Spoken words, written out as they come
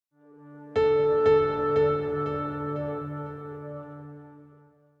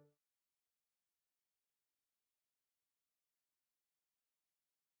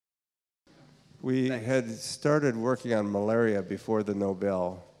We had started working on malaria before the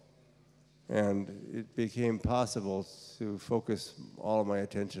Nobel, and it became possible to focus all of my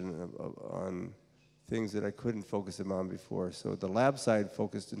attention on things that I couldn't focus them on before. So the lab side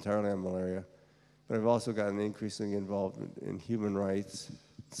focused entirely on malaria, but I've also gotten increasingly involved in human rights,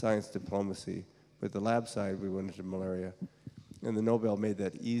 science diplomacy. But the lab side, we went into malaria, and the Nobel made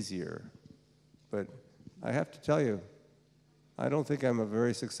that easier. But I have to tell you, I don't think I'm a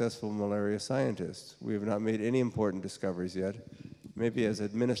very successful malaria scientist. We have not made any important discoveries yet. Maybe as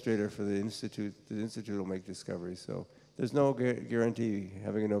administrator for the institute will make discoveries. So there's no guarantee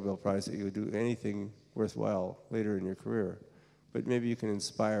having a Nobel Prize that you'll do anything worthwhile later in your career. But maybe you can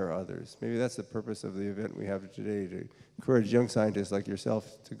inspire others. Maybe that's the purpose of the event we have today, to encourage young scientists like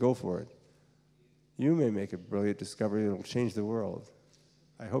yourself to go for it. You may make a brilliant discovery that will change the world.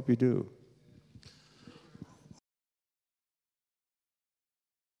 I hope you do.